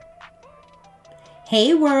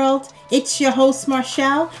Hey world, it's your host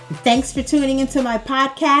Marshall, and thanks for tuning into my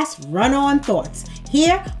podcast, Run On Thoughts.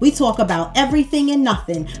 Here, we talk about everything and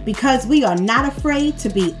nothing because we are not afraid to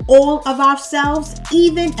be all of ourselves,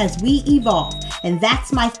 even as we evolve. And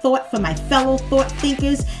that's my thought for my fellow thought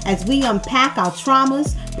thinkers as we unpack our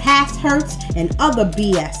traumas, past hurts, and other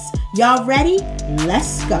BS. Y'all ready?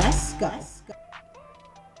 Let's go.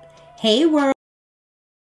 Hey world.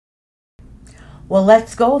 Well,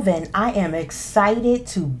 let's go then. I am excited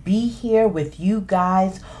to be here with you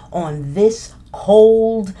guys on this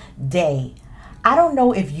cold day. I don't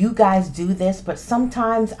know if you guys do this, but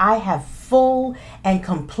sometimes I have full and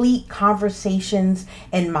complete conversations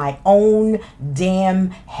in my own damn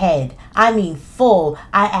head. I mean full.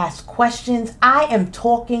 I ask questions. I am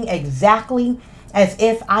talking exactly as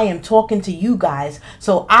if I am talking to you guys.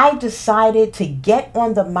 So I decided to get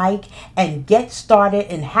on the mic and get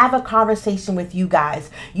started and have a conversation with you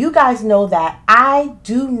guys. You guys know that I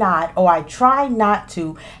do not, or I try not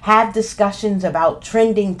to, have discussions about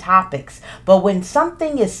trending topics. But when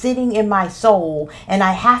something is sitting in my soul and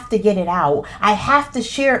I have to get it out, I have to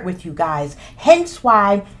share it with you guys. Hence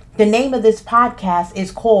why the name of this podcast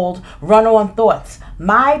is called Run On Thoughts.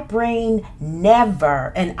 My brain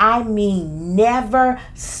never, and I mean never,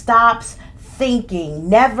 stops thinking,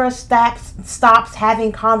 never stops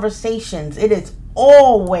having conversations. It is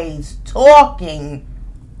always talking.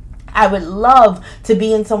 I would love to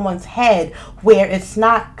be in someone's head where it's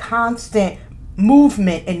not constant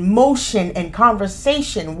movement and motion and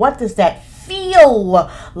conversation. What does that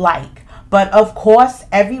feel like? But of course,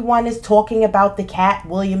 everyone is talking about the Katt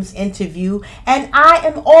Williams interview, and I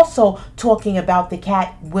am also talking about the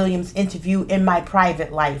Katt Williams interview in my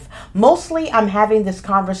private life. Mostly, I'm having this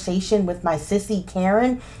conversation with my sissy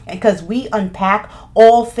Karen, because we unpack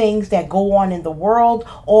all things that go on in the world,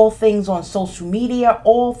 all things on social media,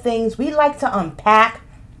 all things. We like to unpack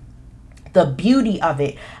the beauty of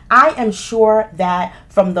it. I am sure that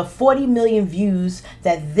from the 40 million views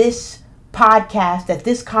that this podcast, that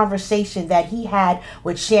this conversation that he had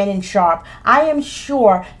with Shannon Sharp, I am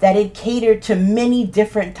sure that it catered to many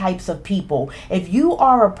different types of people. If you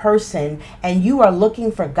are a person and you are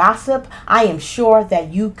looking for gossip, I am sure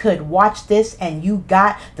that you could watch this and you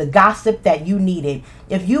got the gossip that you needed.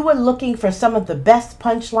 If you were looking for some of the best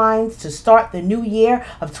punchlines to start the new year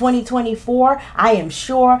of 2024, I am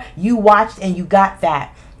sure you watched and you got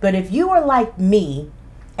that. But if you are like me,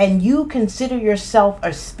 and you consider yourself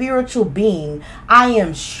a spiritual being, I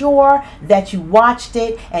am sure that you watched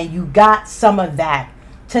it and you got some of that.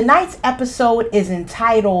 Tonight's episode is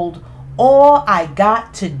entitled, All I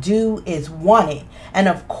Got to Do Is Want It. And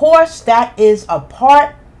of course, that is a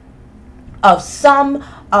part of some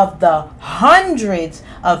of the hundreds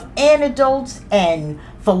of anecdotes and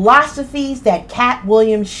philosophies that Katt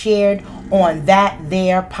Williams shared on that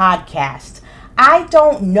there podcast. I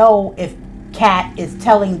don't know if Katt is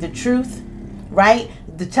telling the truth, right?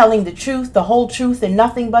 Telling the truth, the whole truth, and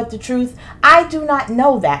nothing but the truth. I do not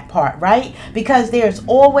know that part, right? Because there's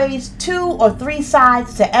always 2 or 3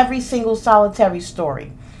 sides to every single solitary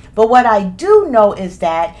story. But what I do know is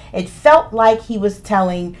that it felt like he was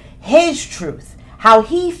telling his truth, how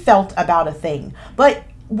he felt about a thing. But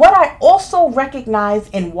what I also recognize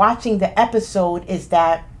in watching the episode is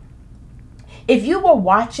that if you were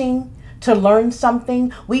watching to learn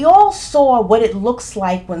something, we all saw what it looks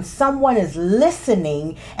like when someone is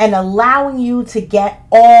listening and allowing you to get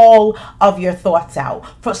all of your thoughts out.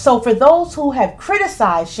 So for those who have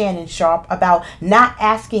criticized Shannon Sharp about not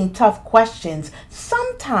asking tough questions,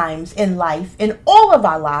 sometimes in life, in all of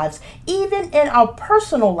our lives, even in our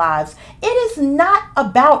personal lives, it is not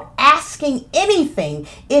about asking anything.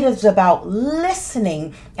 It is about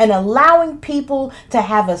listening and allowing people to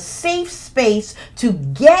have a safe space to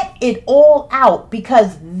get it all out,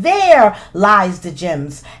 because there lies the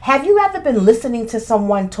gems. Have you ever been listening to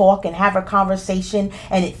someone talk and have a conversation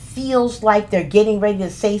and it feels like they're getting ready to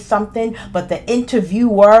say something, but the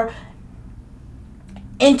interviewer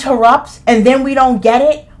interrupts and then we don't get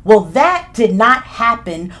it? Well, that did not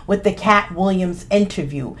happen with the Katt Williams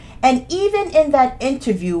interview. And even in that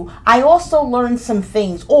interview, I also learned some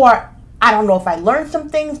things, or I don't know if I learned some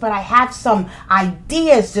things, but I have some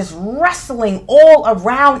ideas just wrestling all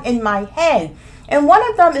around in my head. And one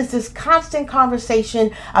of them is this constant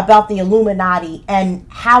conversation about the Illuminati and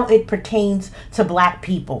how it pertains to Black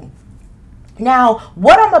people. Now,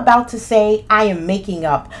 what I'm about to say, I am making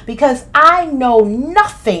up because I know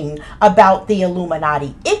nothing about the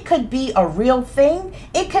Illuminati. It could be a real thing.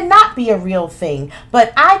 It could not be a real thing.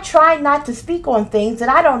 But I try not to speak on things that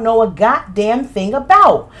I don't know a goddamn thing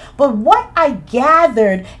about. But what I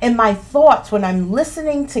gathered in my thoughts when I'm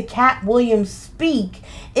listening to Katt Williams speak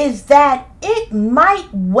is that it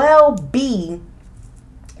might well be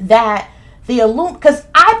that because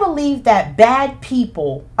I believe that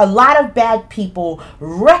a lot of bad people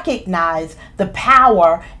recognize the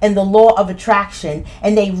power in the law of attraction,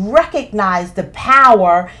 and they recognize the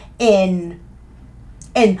power in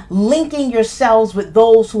linking yourselves with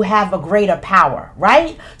those who have a greater power,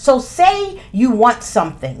 right? So say you want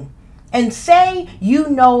something, and say you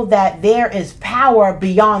know that there is power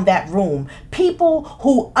beyond that room. People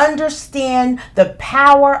who understand the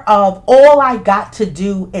power of all I got to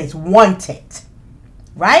do is want it,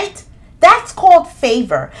 right? That's called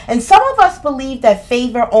favor. And some of us believe that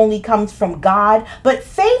favor only comes from God, but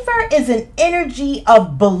favor is an energy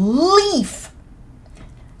of belief.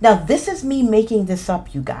 Now, this is me making this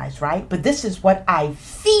up, you guys, right? But this is what I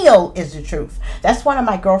feel is the truth. That's one of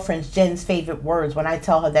my girlfriend's, Jen's, favorite words. When I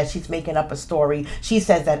tell her that she's making up a story, she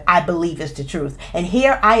says that I believe is the truth. And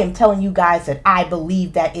here I am telling you guys that I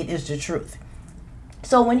believe that it is the truth.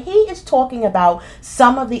 So when he is talking about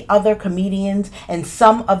some of the other comedians and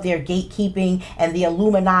some of their gatekeeping and the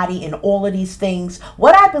Illuminati and all of these things,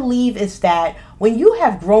 what I believe is that when you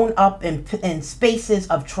have grown up in spaces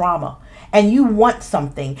of trauma, and you want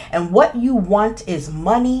something, and what you want is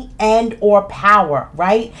money and or power,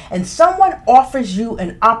 right? And someone offers you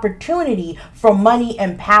an opportunity for money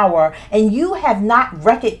and power, and you have not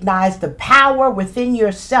recognized the power within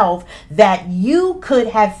yourself that you could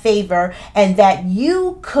have favor and that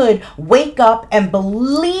you could wake up and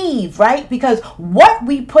believe, right? Because what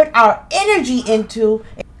we put our energy into.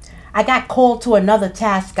 I got called to another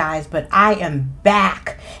task, guys, but I am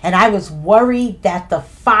back. And I was worried that the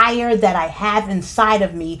fire that I have inside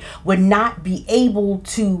of me would not be able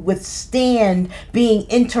to withstand being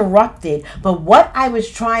interrupted. But what I was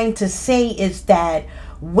trying to say is that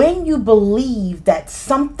when you believe that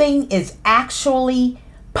something is actually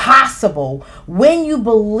possible, when you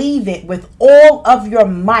believe it with all of your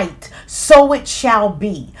might, so it shall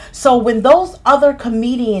be. So when those other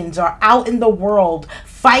comedians are out in the world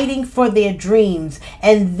fighting for their dreams,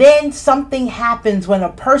 and then something happens when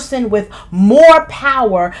a person with more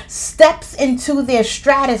power steps into their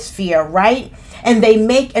stratosphere, right? And they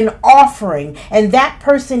make an offering, and that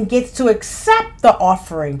person gets to accept the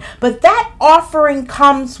offering. But that offering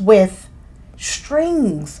comes with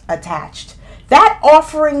strings attached. That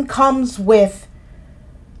offering comes with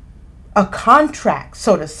a contract,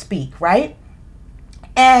 so to speak, right?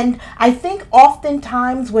 And I think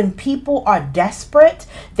oftentimes when people are desperate,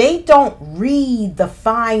 they don't read the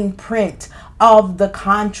fine print of the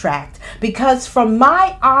contract. Because from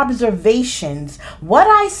my observations, what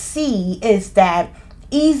I see is that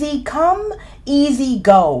easy come, easy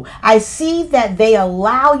go. I see that they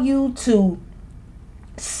allow you to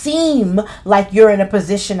seem like you're in a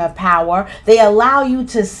position of power. They allow you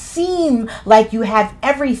to seem like you have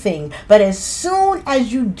everything. But as soon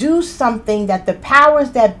as you do something that the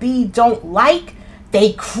powers that be don't like,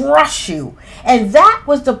 they crush you. And that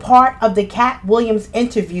was the part of the Katt Williams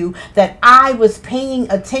interview that I was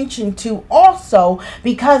paying attention to also,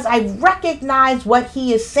 because I recognize what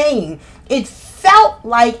he is saying. It felt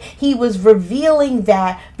like he was revealing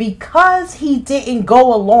that because he didn't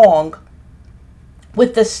go along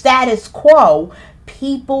with the status quo,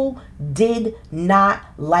 people did not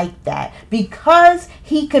like that. Because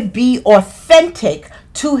he could be authentic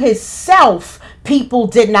to himself, people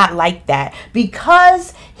did not like that.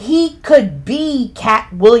 Because he could be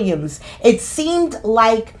Katt Williams, it seemed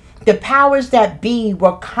like the powers that be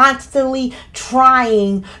were constantly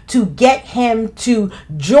trying to get him to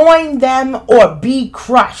join them or be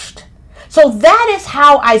crushed. So that is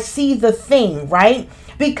how I see the thing, right?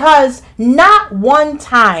 Because not one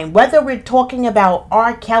time, whether we're talking about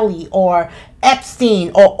R. Kelly or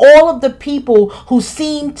Epstein or all of the people who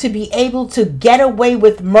seem to be able to get away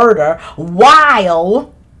with murder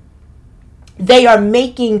while they are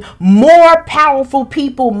making more powerful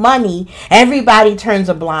people money, everybody turns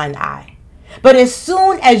a blind eye. But as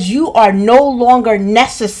soon as you are no longer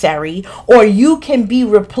necessary, or you can be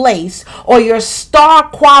replaced, or your star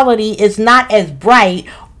quality is not as bright,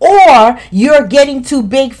 or you're getting too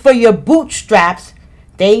big for your bootstraps,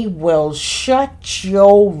 they will shut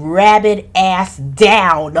your rabbit ass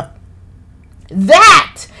down.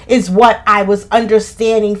 That is what I was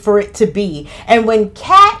understanding for it to be. And when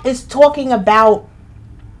Katt is talking about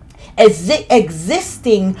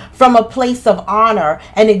existing from a place of honor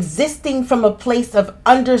and existing from a place of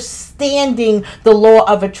understanding the law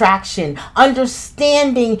of attraction,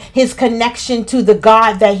 understanding his connection to the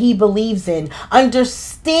God that he believes in,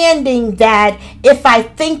 understanding that if I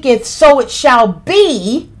think it, so it shall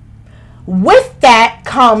be. With that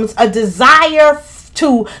comes a desire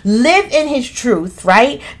to live in his truth,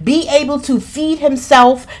 right? Be able to feed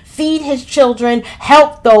himself, feed his children,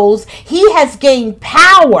 help those. He has gained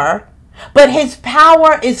power, but his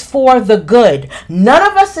power is for the good. None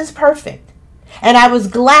of us is perfect. And I was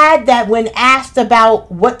glad that when asked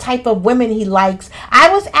about what type of women he likes, I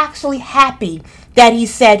was actually happy that he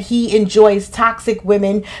said he enjoys toxic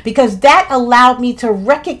women, because that allowed me to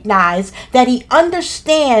recognize that he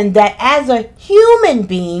understands that as a human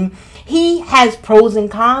being, he has pros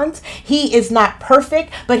and cons. He is not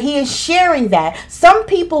perfect, but he is sharing that. Some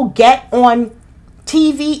people get on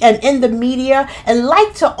TV and in the media and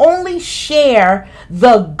like to only share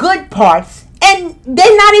the good parts, and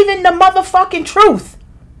they're not even the motherfucking truth.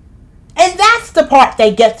 And that's the part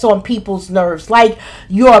that gets on people's nerves. Like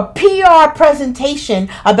your PR presentation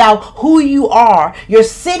about who you are. You're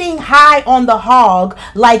sitting high on the hog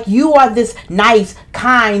like you are this nice,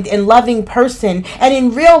 kind, and loving person. And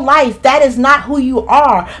in real life, that is not who you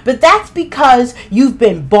are. But that's because you've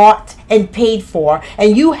been bought and paid for.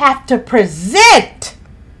 And you have to present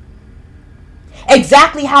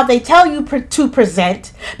exactly how they tell you to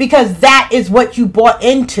present, because that is what you bought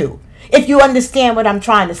into. If you understand what I'm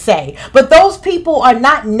trying to say. But those people are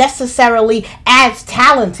not necessarily as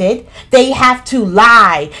talented. They have to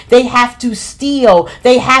lie. They have to steal.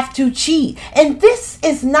 They have to cheat. And this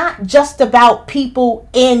is not just about people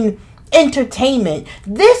in entertainment.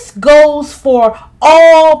 This goes for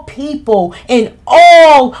all people in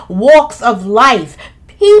all walks of life.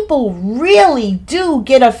 People really do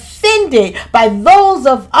get offended by those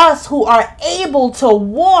of us who are able to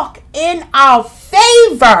walk in our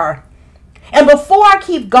favor. And before I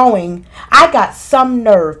keep going, I got some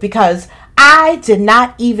nerve because I did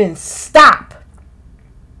not even stop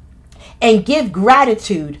and give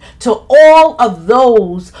gratitude to all of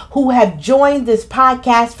those who have joined this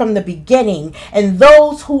podcast from the beginning and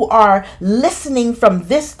those who are listening from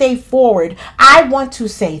this day forward. I want to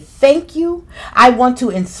say thank you. I want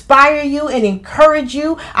to inspire you and encourage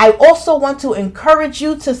you. I also want to encourage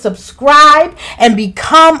you to subscribe and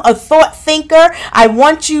become a thought thinker. I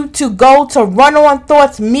want you to go to Run On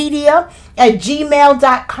Thoughts Media at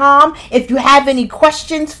gmail.com if you have any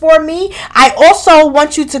questions for me. I also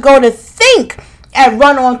want you to go to think at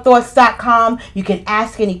runonthoughts.com. You can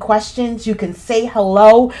ask any questions. You can say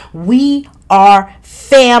hello. We are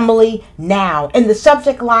family now. In the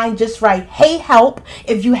subject line, just write, "Hey, help,"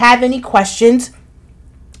 if you have any questions.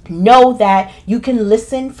 Know that you can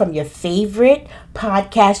listen from your favorite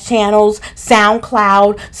podcast channels: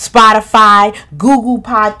 SoundCloud, Spotify, Google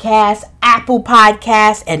Podcasts, Apple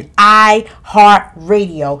Podcasts, and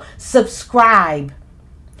iHeartRadio. Subscribe.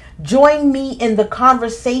 Join me in the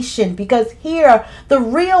conversation, because here the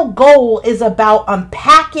real goal is about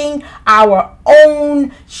unpacking our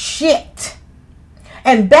own shit.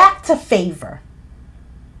 And back to favor.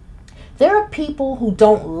 There are people who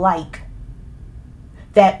don't like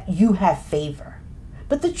that you have favor.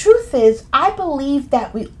 But the truth is, I believe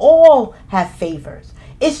that we all have favors.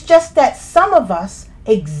 It's just that some of us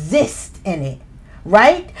exist in it,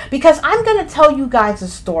 right? Because I'm going to tell you guys a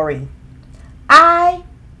story. I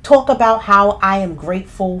talk about how I am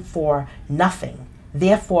grateful for nothing,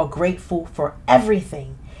 therefore grateful for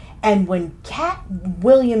everything. And when Katt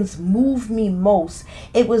Williams moved me most,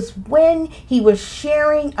 it was when he was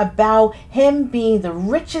sharing about him being the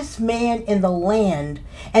richest man in the land.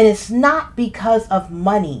 And it's not because of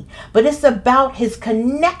money, but it's about his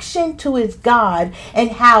connection to his God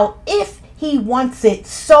and how if he wants it,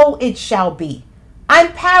 so it shall be.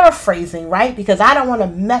 I'm paraphrasing, right? Because I don't want to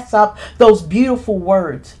mess up those beautiful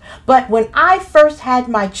words. But when I first had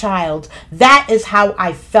my child, that is how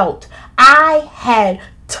I felt. I had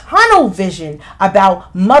tunnel vision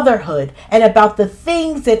about motherhood and about the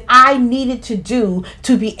things that I needed to do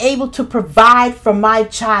to be able to provide for my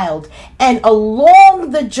child. And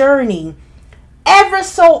along the journey, ever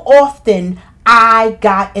so often, I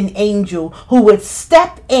got an angel who would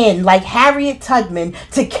step in like Harriet Tubman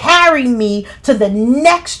to carry me to the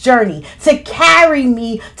next journey, to carry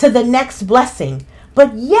me to the next blessing.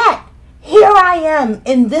 But yet, here I am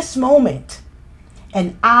in this moment,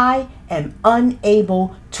 and I am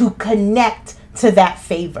unable to connect to that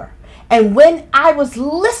favor. And when I was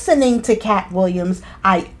listening to Katt Williams,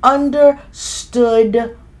 I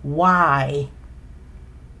understood why.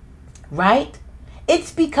 Right?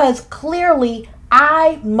 It's because clearly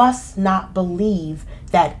I must not believe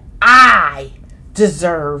that I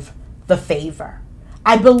deserve the favor.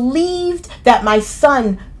 I believed that my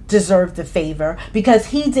son deserved the favor because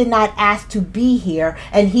he did not ask to be here,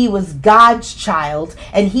 and he was God's child,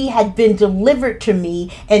 and he had been delivered to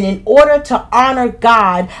me, and in order to honor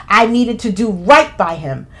God, I needed to do right by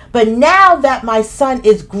him. But now that my son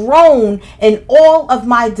is grown and all of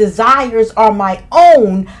my desires are my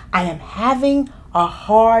own, I am having a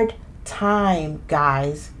hard time,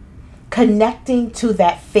 guys, connecting to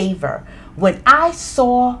that favor. When I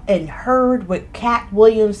saw and heard what Katt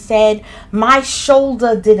Williams said, my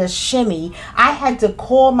shoulder did a shimmy. I had to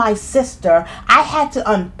call my sister. I had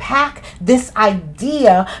to unpack this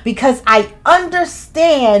idea because I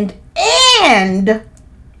understand, and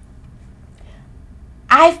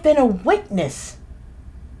I've been a witness.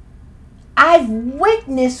 I've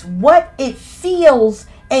witnessed what it feels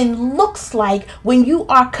and looks like when you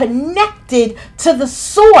are connected to the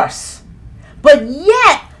source. But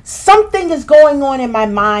yet, something is going on in my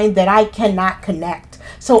mind that I cannot connect.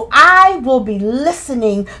 So I will be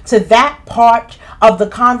listening to that part of the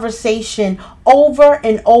conversation over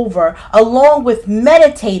and over, along with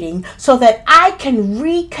meditating, so that I can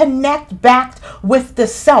reconnect back with the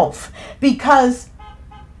self. Because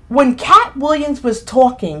when Katt Williams was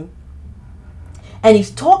talking, and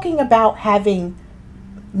he's talking about having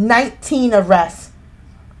 19 arrests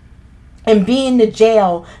and being to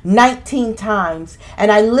jail 19 times.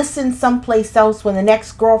 And I listened someplace else when the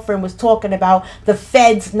next girlfriend was talking about the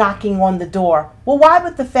feds knocking on the door. Well, why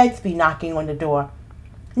would the feds be knocking on the door?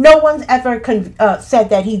 No one's ever said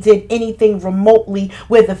that he did anything remotely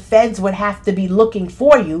where the feds would have to be looking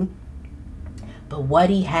for you. But what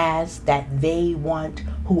he has that they want,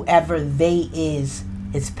 whoever they is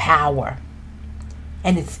power.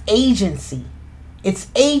 And it's agency.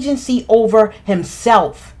 It's agency over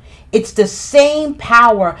himself. It's the same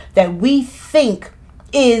power that we think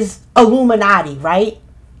is Illuminati, right?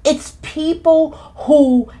 It's people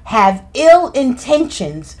who have ill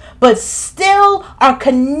intentions, but still are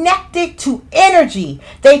connected to energy.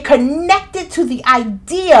 They connected to the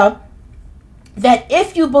idea that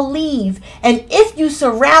if you believe and if you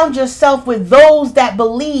surround yourself with those that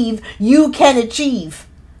believe, you can achieve.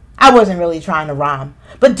 I wasn't really trying to rhyme,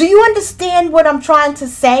 but do you understand what I'm trying to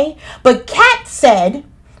say? But Katt said,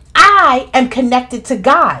 I am connected to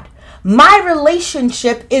God. My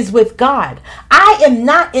relationship is with God. I am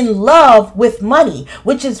not in love with money,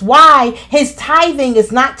 which is why his tithing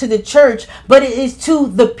is not to the church, but it is to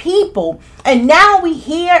the people. And now we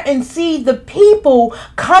hear and see the people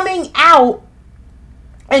coming out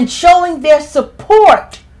and showing their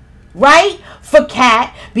support, right, for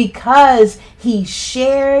Katt, because he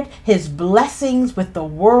shared his blessings with the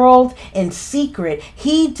world in secret.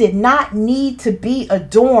 He did not need to be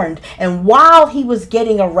adorned. And while he was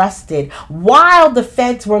getting arrested, while the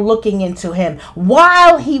feds were looking into him,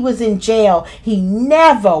 while he was in jail, he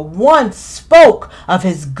never once spoke of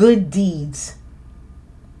his good deeds.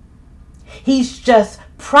 He's just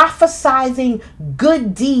prophesizing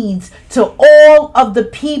good deeds to all of the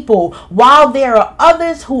people, while there are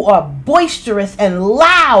others who are boisterous and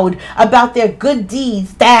loud about their good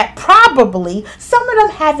deeds that probably some of them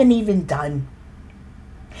haven't even done.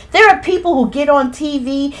 There are people who get on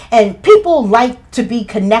TV and people like to be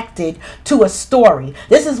connected to a story.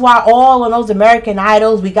 This is why all of those American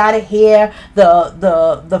Idols, we got to hear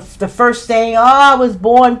the first saying, oh, I was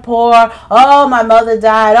born poor. Oh, my mother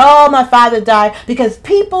died. Oh, my father died. Because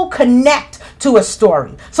people connect to a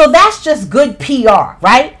story. So that's just good PR,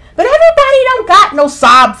 right? But everybody don't got no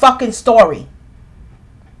sob fucking story.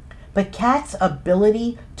 But Katt's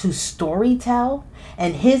ability to storytell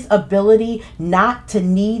and his ability not to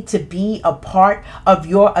need to be a part of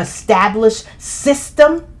your established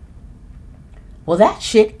system, well, that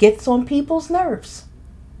shit gets on people's nerves.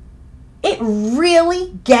 It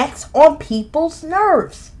really gets on people's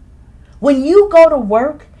nerves. When you go to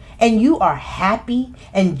work and you are happy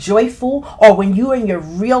and joyful, or when you're in your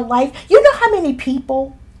real life, you know how many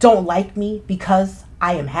people don't like me because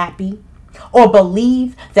I am happy? Or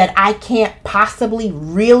believe that I can't possibly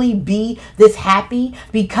really be this happy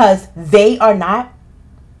because they are not,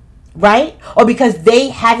 right? Or because they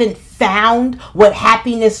haven't found what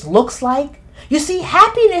happiness looks like. You see,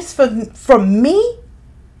 happiness for me,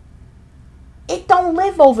 it don't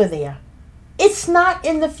live over there. It's not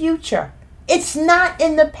in the future. It's not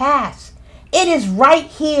in the past. It is right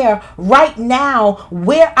here, right now,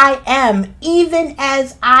 where I am, even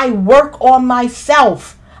as I work on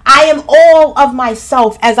myself. I am all of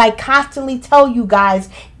myself, as I constantly tell you guys,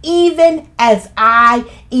 even as I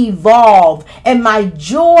evolve. And my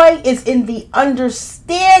joy is in the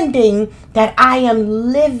understanding that I am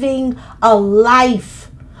living a life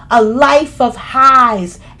of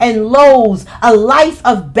highs and lows, a life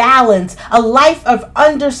of balance, a life of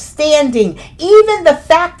understanding. Even the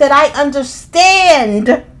fact that I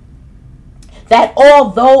understand that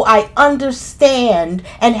although I understand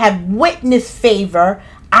and have witnessed favor,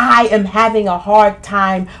 I am having a hard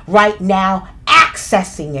time right now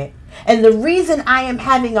accessing it. And the reason I am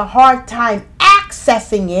having a hard time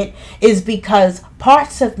accessing it is because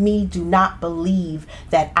parts of me do not believe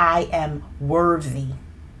that I am worthy.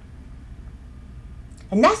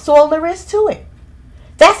 And that's all there is to it.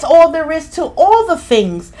 That's all there is to all the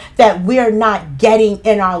things that we're not getting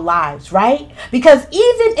in our lives, right? Because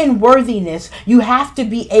even in worthiness, you have to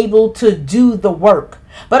be able to do the work.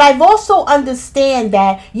 But I've also understand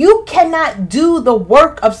that you cannot do the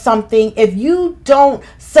work of something if you don't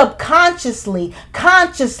subconsciously,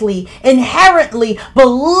 consciously, inherently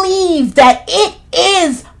believe that it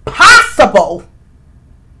is possible.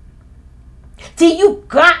 See, you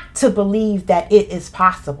got to believe that it is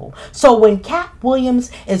possible. So when Katt Williams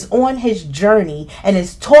is on his journey and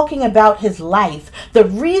is talking about his life, the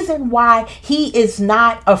reason why he is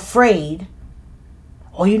not afraid,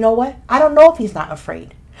 or you know what? I don't know if he's not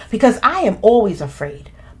afraid, because I am always afraid.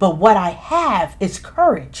 But what I have is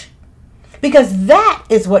courage. Because that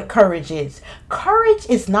is what courage is. Courage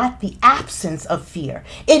is not the absence of fear.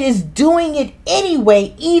 It is doing it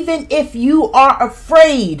anyway, even if you are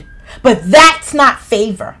afraid. But that's not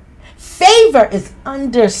favor. Favor is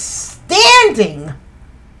understanding.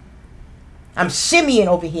 I'm shimmying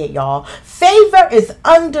over here, y'all. Favor is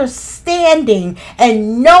understanding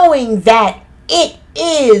and knowing that it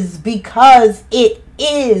is because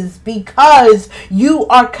you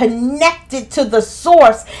are connected to the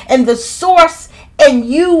source, and the source and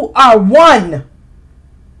you are one.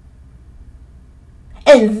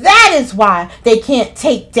 And that is why they can't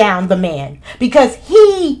take down the man, because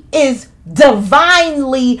he is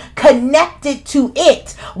divinely connected to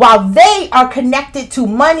it, while they are connected to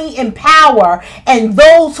money and power, and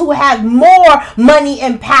those who have more money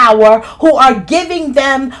and power who are giving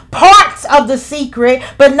them parts of the secret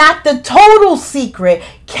but not the total secret.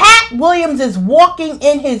 Katt Williams is walking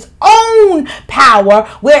in his own power,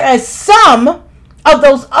 whereas some of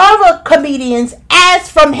those other comedians, as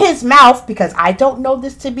from his mouth, because I don't know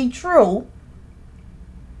this to be true,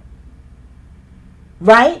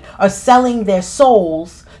 right, are selling their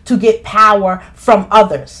souls to get power from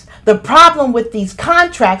others. The problem with these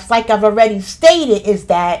contracts, like I've already stated, is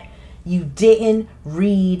that you didn't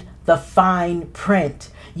read the fine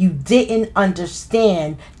print. You didn't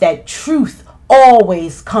understand that truth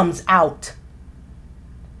always comes out.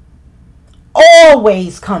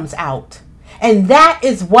 Always comes out. And that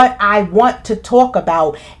is what I want to talk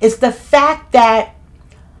about, is the fact that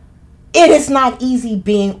it is not easy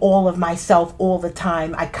being all of myself all the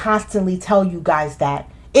time. I constantly tell you guys that.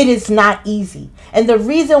 It is not easy. And the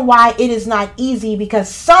reason why it is not easy,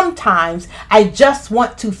 because sometimes I just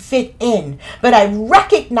want to fit in. But I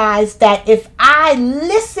recognize that if I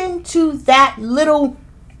listen to that little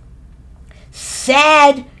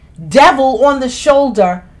sad devil on the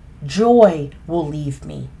shoulder, joy will leave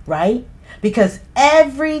me, right? Because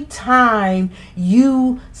every time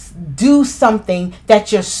you do something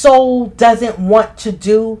that your soul doesn't want to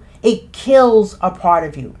do, it kills a part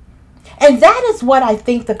of you. And that is what I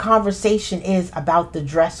think the conversation is about the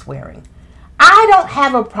dress wearing. I don't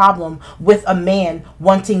have a problem with a man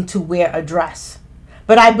wanting to wear a dress.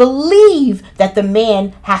 But I believe that the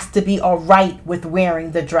man has to be all right with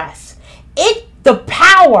wearing the dress. The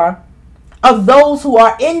power of those who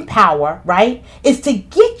are in power, right, is to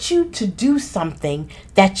get you to do something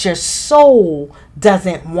that your soul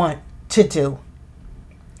doesn't want to do.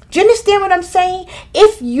 Do you understand what I'm saying?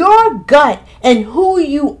 If your gut and who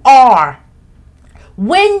you are,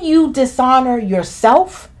 when you dishonor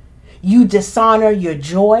yourself, you dishonor your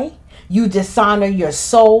joy, you dishonor your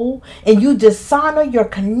soul, and you dishonor your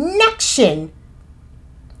connection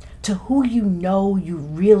to who you know you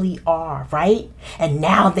really are, right? And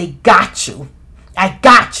now they got you. I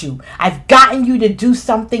got you. I've gotten you to do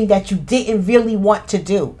something that you didn't really want to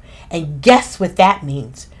do. And guess what that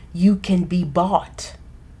means? You can be bought.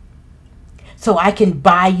 So I can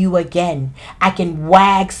buy you again. I can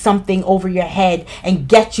wag something over your head and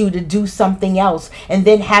get you to do something else, and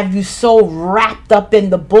then have you so wrapped up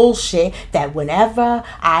in the bullshit that whenever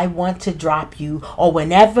I want to drop you, or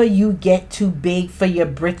whenever you get too big for your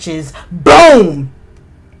britches, boom,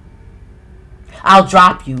 I'll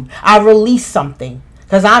drop you. I'll release something.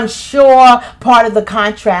 Because I'm sure part of the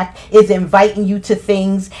contract is inviting you to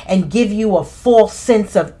things and give you a false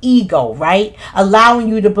sense of ego, right? Allowing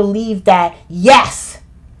you to believe that, yes,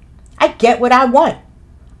 I get what I want.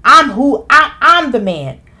 I'm the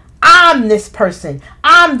man. I'm this person.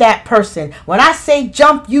 I'm that person. When I say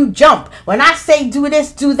jump, you jump. When I say do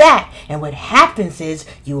this, do that. And what happens is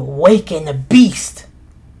you awaken the beast.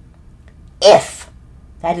 If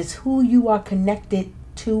that is who you are connected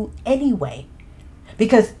to anyway.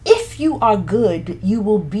 Because if you are good, you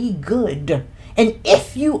will be good. And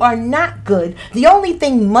if you are not good, the only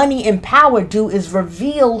thing money and power do is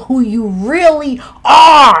reveal who you really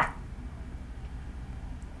are.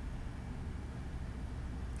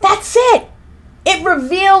 That's it. It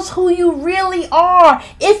reveals who you really are.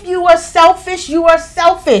 If you are selfish, you are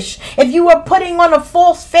selfish. If you are putting on a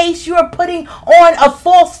false face, you are putting on a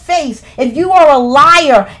false face. If you are a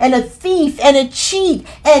liar and a thief and a cheat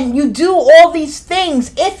and you do all these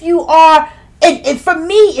things, if you are, for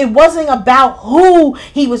me, it wasn't about who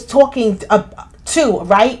he was talking to,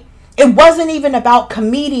 right? It wasn't even about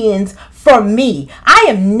comedians for me. I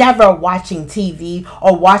am never watching TV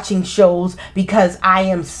or watching shows because I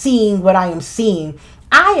am seeing what I am seeing.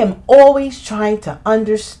 I am always trying to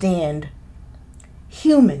understand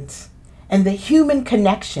humans and the human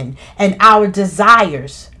connection and our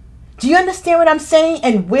desires. Do you understand what I'm saying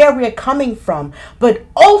and where we're coming from? But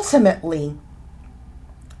ultimately,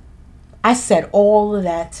 I said all of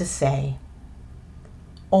that to say,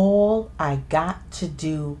 all I got to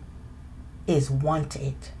do is want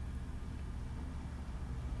it.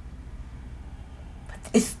 But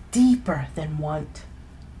it's deeper than want.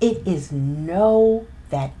 It is know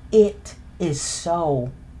that it is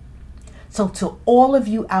so. So to all of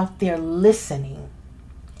you out there listening,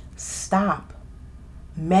 stop,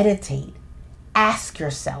 meditate, ask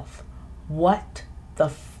yourself, what the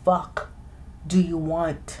fuck do you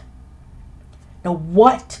want? Now,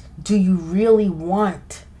 what do you really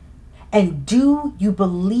want? And do you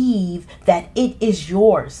believe that it is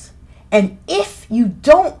yours? And if you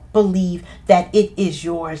don't believe that it is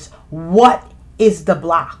yours, what is the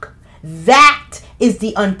block? That is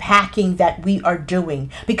the unpacking that we are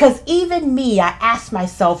doing. Because even me, I ask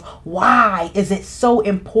myself, why is it so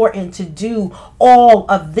important to do all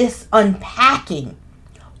of this unpacking?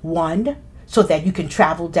 One, so that you can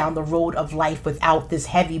travel down the road of life without this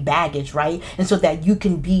heavy baggage, right? And so that you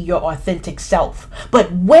can be your authentic self.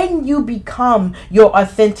 But when you become your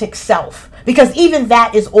authentic self, because even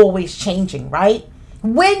that is always changing, right?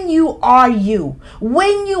 When you are you,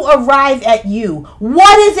 when you arrive at you,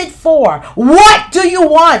 what is it for? What do you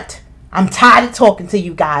want? I'm tired of talking to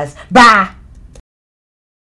you guys. Bye.